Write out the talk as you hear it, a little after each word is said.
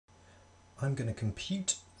I'm going to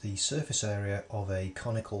compute the surface area of a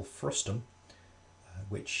conical frustum,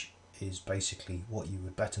 which is basically what you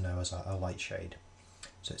would better know as a light shade.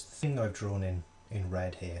 So it's the thing I've drawn in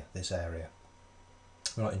red here, this area.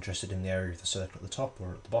 We're not interested in the area of the circle at the top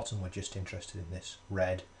or at the bottom, we're just interested in this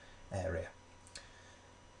red area.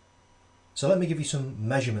 So let me give you some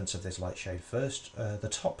measurements of this light shade first. The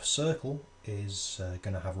top circle is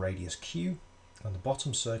going to have radius Q, and the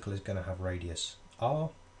bottom circle is going to have radius R.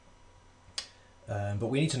 But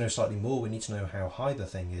we need to know slightly more. We need to know how high the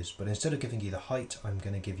thing is, but instead of giving you the height, I'm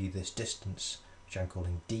going to give you this distance, which I'm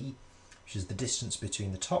calling D, which is the distance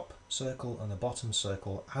between the top circle and the bottom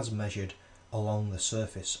circle as measured along the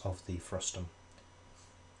surface of the frustum.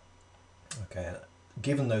 Okay,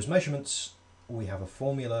 given those measurements, we have a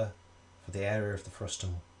formula for the area of the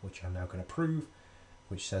frustum, which I'm now going to prove,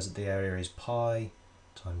 which says that the area is pi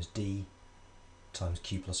times D times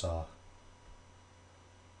Q plus R.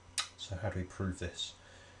 So how do we prove this?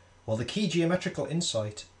 Well, the key geometrical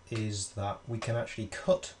insight is that we can actually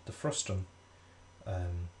cut the frustum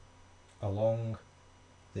along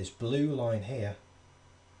this blue line here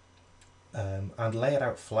and lay it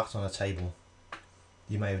out flat on a table.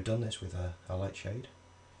 You may have done this with a light shade.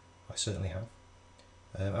 I certainly have.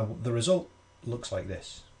 And the result looks like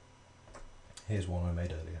this. Here's one I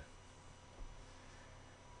made earlier.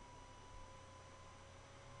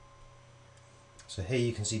 So here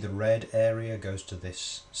you can see the red area goes to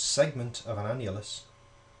this segment of an annulus,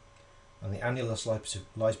 and the annulus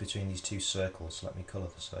lies between these two circles. Let me colour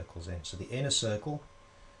the circles in. So the inner circle,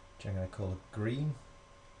 which I'm going to call green,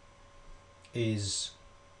 is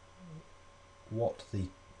what the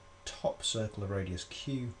top circle of radius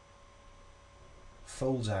Q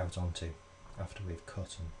folds out onto after we've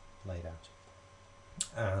cut and laid out.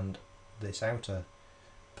 And this outer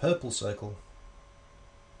purple circle,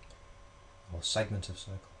 or segment of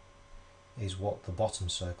circle, is what the bottom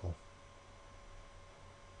circle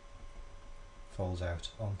folds out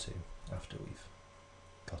onto after we've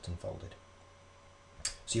cut and folded.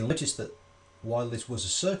 So you'll notice that while this was a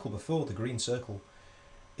circle before, the green circle,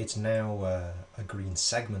 it's now a green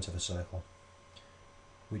segment of a circle,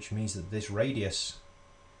 which means that this radius,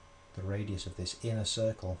 the radius of this inner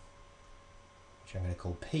circle, which I'm going to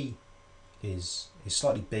call P, is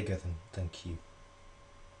slightly bigger than Q.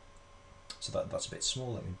 So that's a bit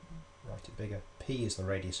small, let me write it bigger. P is the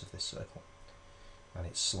radius of this circle, and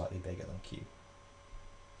it's slightly bigger than Q.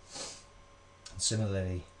 And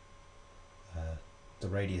similarly, the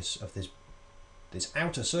radius of this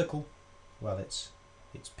outer circle, well, it's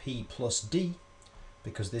P plus D,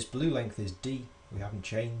 because this blue length is D. We haven't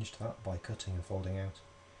changed that by cutting and folding out,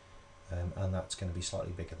 and that's going to be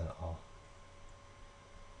slightly bigger than R.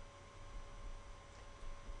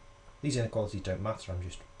 These inequalities don't matter, I'm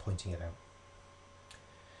just pointing it out.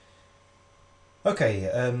 Okay,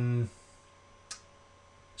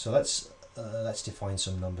 so let's define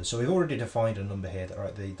some numbers. So we've already defined a number here, that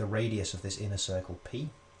right, the radius of this inner circle P.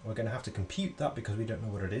 We're going to have to compute that because we don't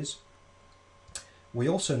know what it is. We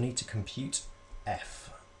also need to compute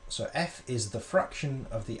F. So F is the fraction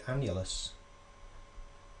of the annulus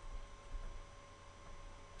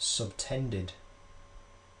subtended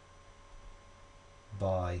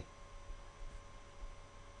by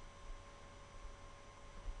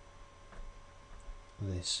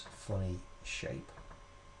this funny shape.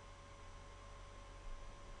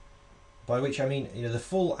 By which I mean, the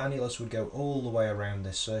full annulus would go all the way around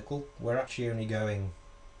this circle. We're actually only going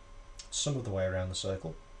some of the way around the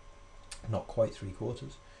circle, not quite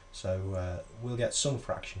 3/4. So we'll get some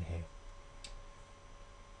fraction here.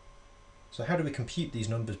 So how do we compute these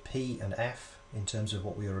numbers P and F in terms of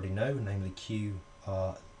what we already know, namely Q,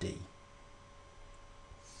 R, D?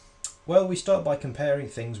 Well, we start by comparing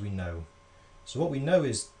things we know. So what we know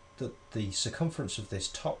is that the circumference of this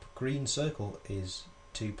top green circle is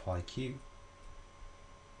 2 pi Q.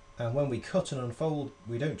 And when we cut and unfold,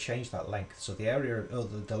 we don't change that length. So the area, or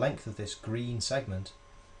the length of this green segment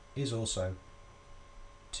is also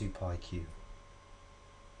 2 pi Q.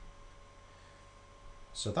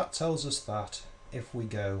 So that tells us that if we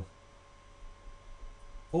go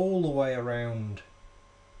all the way around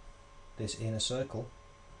this inner circle,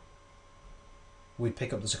 we'd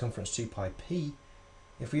pick up the circumference 2 pi P.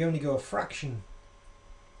 If we only go a fraction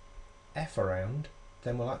F around,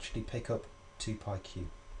 then we'll actually pick up 2 pi Q.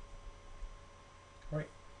 Right,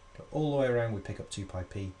 go all the way around, we pick up 2 pi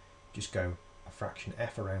P. Just go a fraction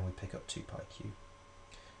F around, we pick up 2 pi Q.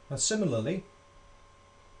 And similarly,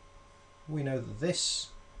 we know that this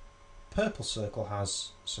purple circle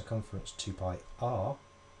has circumference 2 pi R,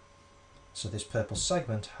 so this purple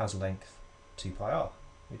segment has length 2 pi R.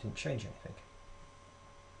 We didn't change anything.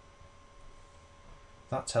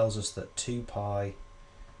 that tells us that 2 pi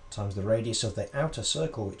times the radius of the outer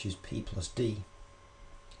circle, which is p plus d.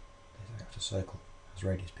 The outer circle has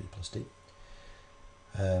radius p plus d.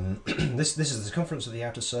 This is the circumference of the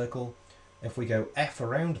outer circle. If we go f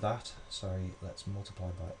around that, sorry, let's multiply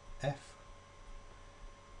by f,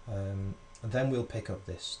 and then we'll pick up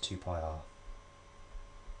this 2 pi r,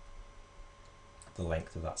 the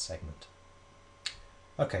length of that segment.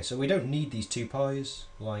 Okay, so we don't need these 2 pi's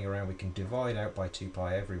lying around. We can divide out by 2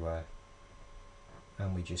 pi everywhere,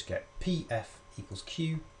 and we just get pf equals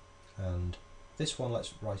q, and this one,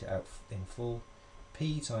 let's write it out in full,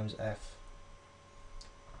 p times f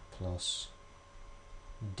plus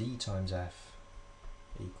d times f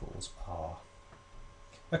equals r.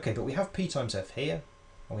 Okay, but we have p times f here,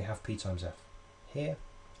 and we have p times f here,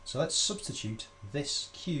 so let's substitute this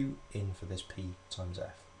q in for this p times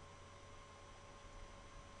f.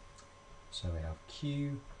 So we have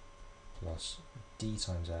q plus d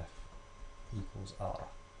times f equals r.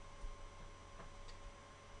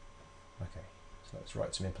 Okay, so let's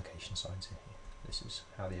write some implication signs in here. This is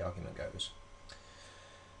how the argument goes.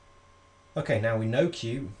 Okay, now we know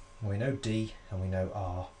q, we know d, and we know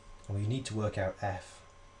r, and we need to work out f.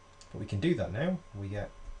 But we can do that now. We get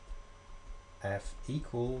f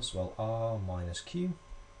equals, well, r minus q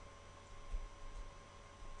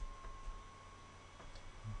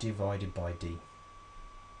divided by d,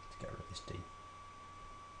 to get rid of this d.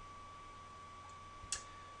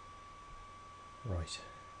 Right.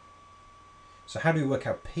 So how do we work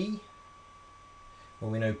out p? Well,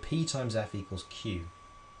 we know p times f equals q.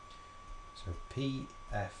 So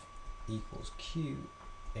pf equals q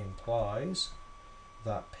implies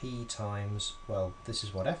that p times, well, this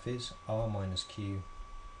is what f is, r minus q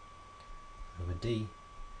over d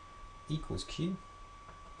equals q.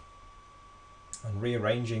 And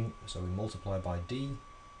rearranging, so we multiply by d,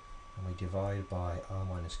 and we divide by r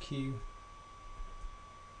minus q,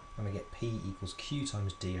 and we get p equals q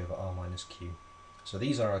times d over r minus q. So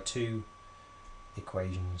these are our two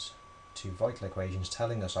equations, two vital equations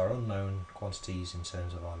telling us our unknown quantities in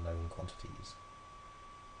terms of our known quantities.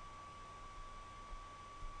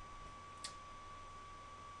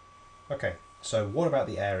 Okay, so what about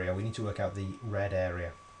the area? We need to work out the red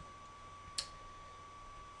area.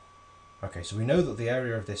 Okay, so we know that the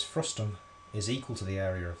area of this frustum is equal to the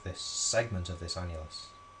area of this segment of this annulus.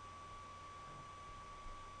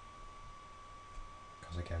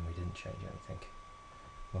 Because again, we didn't change anything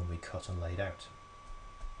when we cut and laid out.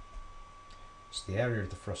 So the area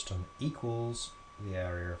of the frustum equals the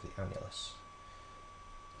area of the annulus.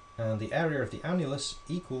 And the area of the annulus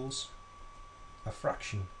equals a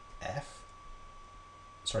fraction f.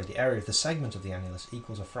 Sorry, the area of the segment of the annulus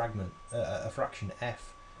equals a fraction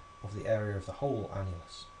f of the area of the whole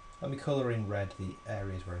annulus. Let me colour in red the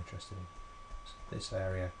areas we're interested in. So this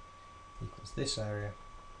area equals this area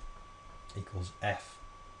equals f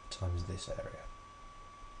times this area.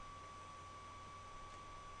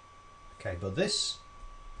 Okay, but this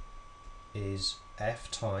is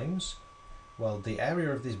f times, well, the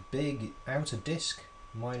area of this big outer disk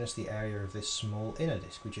minus the area of this small inner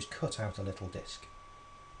disk. We just cut out a little disk.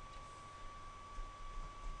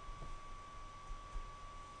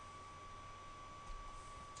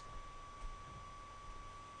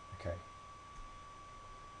 Okay.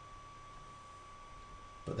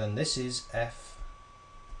 But then this is f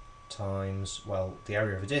times, well, the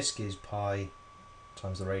area of a disk is pi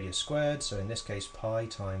times the radius squared, so in this case pi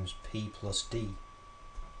times p plus d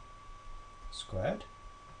squared,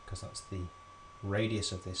 because that's the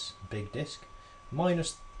radius of this big disk,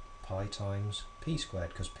 minus pi times p squared,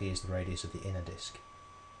 because p is the radius of the inner disk.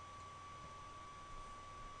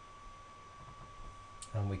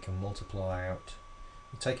 And we can multiply out,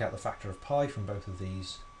 we take out the factor of pi from both of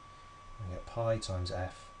these, and we get pi times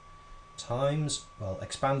f times, well,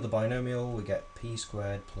 expand the binomial, we get p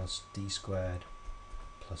squared plus d squared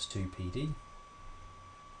plus 2pd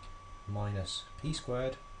minus p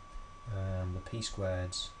squared, and the p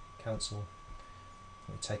squareds cancel.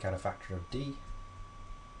 We take out a factor of d,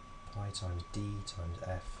 pi times d times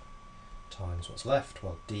f times what's left,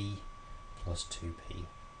 well, d plus 2p.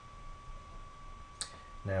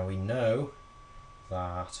 Now we know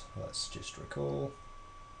that, let's just recall,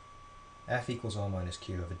 f equals r minus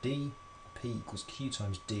q over d, p equals q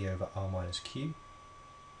times d over r minus q.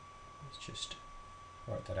 Let's just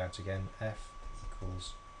write that out again, f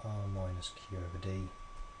equals r minus q over d,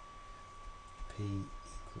 p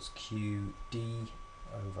equals q d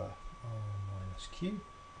over r minus q.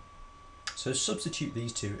 So substitute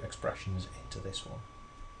these two expressions into this one,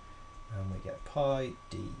 and we get pi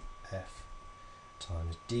df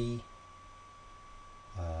times d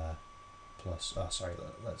plus, sorry,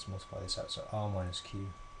 let's multiply this out, so r minus q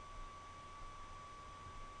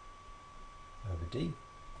over d,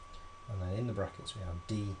 and then in the brackets we have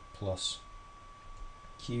d plus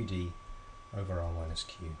qd over r minus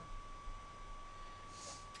q.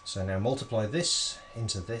 So now multiply this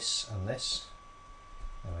into this and this,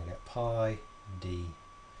 and I get pi d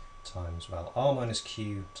times, well, r minus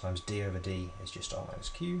q times d over d is just r minus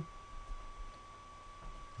q,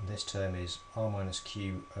 and this term is r minus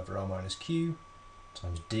q over r minus q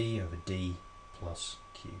times d over d plus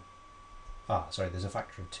q. Sorry, there's a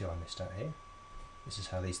factor of 2 I missed out here. This is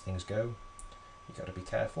how these things go. You've got to be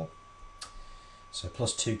careful. So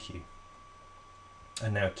plus 2q.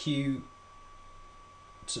 And now q,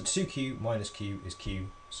 so 2q minus q is q,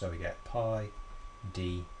 so we get pi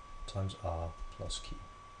d times r plus q,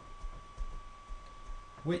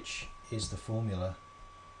 which is the formula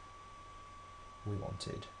we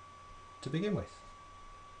wanted to begin with.